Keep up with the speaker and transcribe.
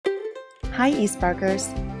Hi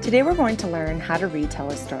eSparkers! Today we're going to learn how to retell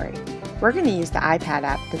a story. We're going to use the iPad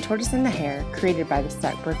app, The Tortoise and the Hare, created by the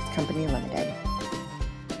Startworks Company Limited.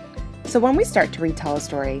 So when we start to retell a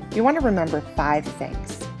story, we want to remember 5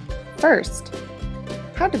 things. First,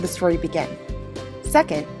 how did the story begin?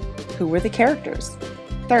 Second, who were the characters?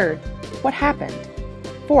 Third, what happened?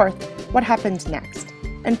 Fourth, what happened next?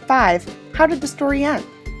 And 5, how did the story end?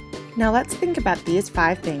 Now let's think about these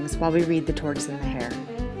 5 things while we read The Tortoise and the Hare.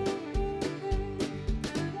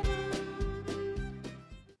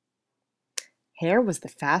 Hare was the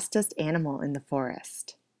fastest animal in the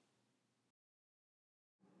forest.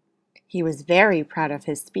 He was very proud of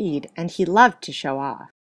his speed and he loved to show off.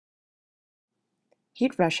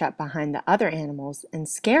 He'd rush up behind the other animals and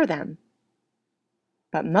scare them.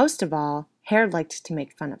 But most of all, Hare liked to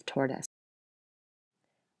make fun of Tortoise.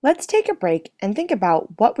 Let's take a break and think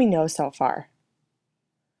about what we know so far.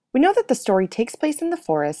 We know that the story takes place in the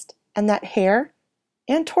forest and that Hare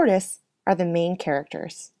and Tortoise are the main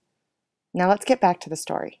characters. Now let's get back to the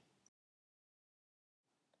story.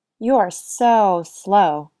 "You are so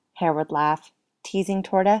slow," Hare would laugh, teasing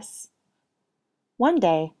Tortoise. One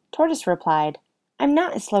day, Tortoise replied, "I'm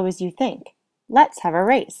not as slow as you think. Let's have a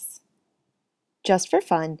race." Just for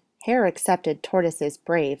fun, Hare accepted Tortoise's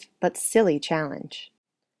brave but silly challenge.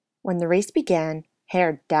 When the race began,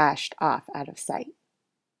 Hare dashed off out of sight.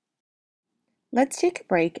 Let's take a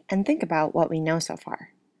break and think about what we know so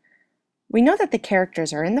far. We know that the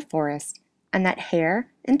characters are in the forest and that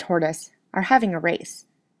Hare and Tortoise are having a race,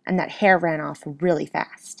 and that Hare ran off really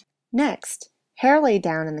fast. Next, Hare lay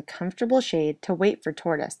down in the comfortable shade to wait for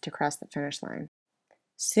Tortoise to cross the finish line.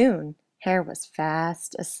 Soon, Hare was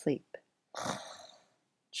fast asleep.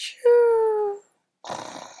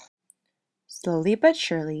 Slowly but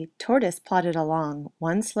surely, Tortoise plodded along,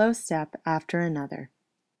 one slow step after another.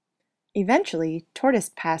 Eventually,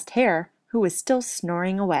 Tortoise passed Hare, who was still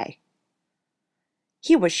snoring away.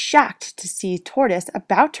 He was shocked to see Tortoise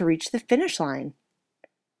about to reach the finish line.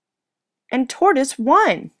 And Tortoise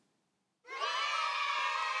won!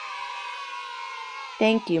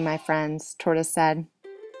 "Thank you, my friends," Tortoise said.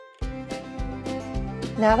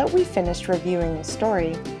 Now that we've finished reviewing the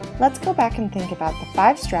story, let's go back and think about the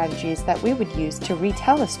 5 strategies that we would use to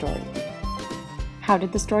retell a story. How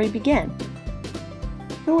did the story begin?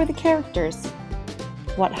 Who were the characters?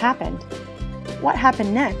 What happened? What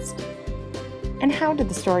happened next? And how did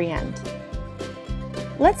the story end?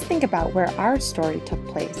 Let's think about where our story took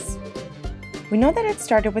place. We know that it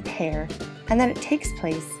started with Hare and that it takes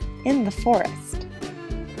place in the forest.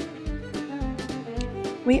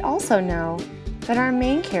 We also know that our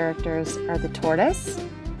main characters are the tortoise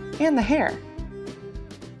and the hare.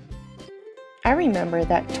 I remember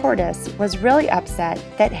that Tortoise was really upset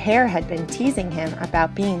that Hare had been teasing him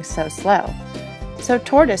about being so slow, so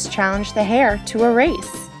Tortoise challenged the hare to a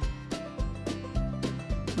race.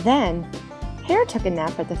 Then, Hare took a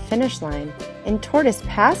nap at the finish line and Tortoise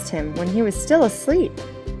passed him when he was still asleep.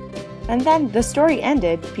 And then the story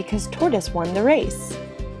ended because Tortoise won the race.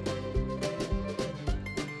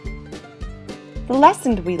 The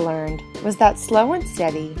lesson we learned was that slow and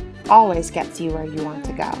steady always gets you where you want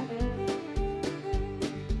to go.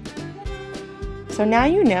 So now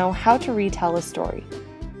you know how to retell a story.